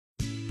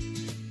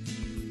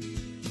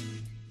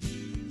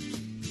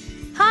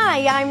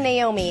Hi, I'm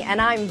Naomi,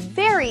 and I'm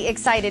very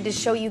excited to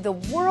show you the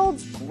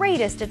world's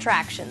greatest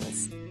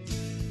attractions.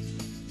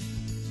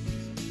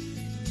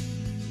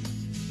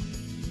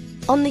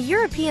 On the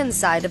European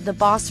side of the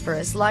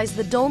Bosphorus lies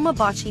the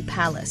Dolmabahce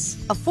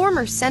Palace, a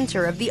former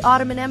center of the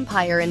Ottoman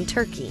Empire in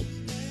Turkey.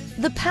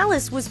 The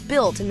palace was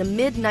built in the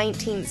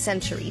mid-19th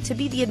century to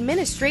be the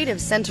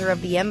administrative center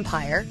of the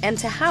empire and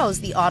to house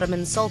the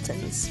Ottoman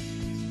sultans.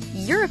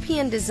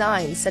 European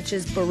designs such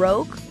as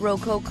Baroque,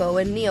 Rococo,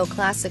 and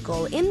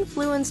Neoclassical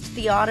influenced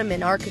the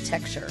Ottoman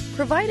architecture,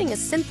 providing a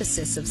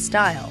synthesis of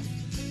style.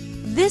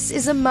 This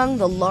is among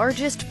the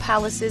largest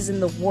palaces in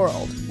the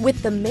world,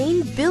 with the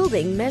main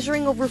building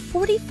measuring over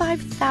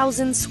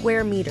 45,000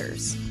 square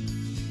meters.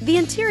 The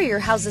interior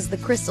houses the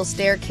crystal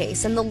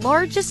staircase and the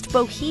largest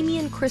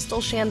Bohemian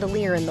crystal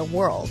chandelier in the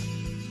world.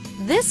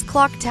 This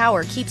clock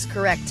tower keeps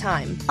correct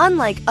time,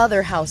 unlike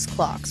other house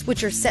clocks,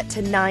 which are set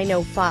to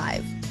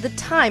 9:05. The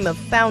time of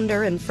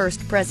founder and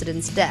first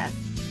president's death.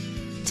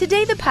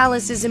 Today the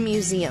palace is a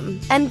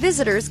museum, and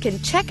visitors can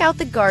check out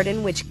the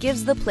garden which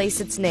gives the place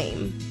its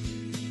name.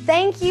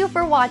 Thank you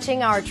for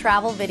watching our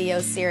travel video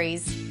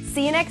series.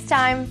 See you next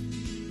time!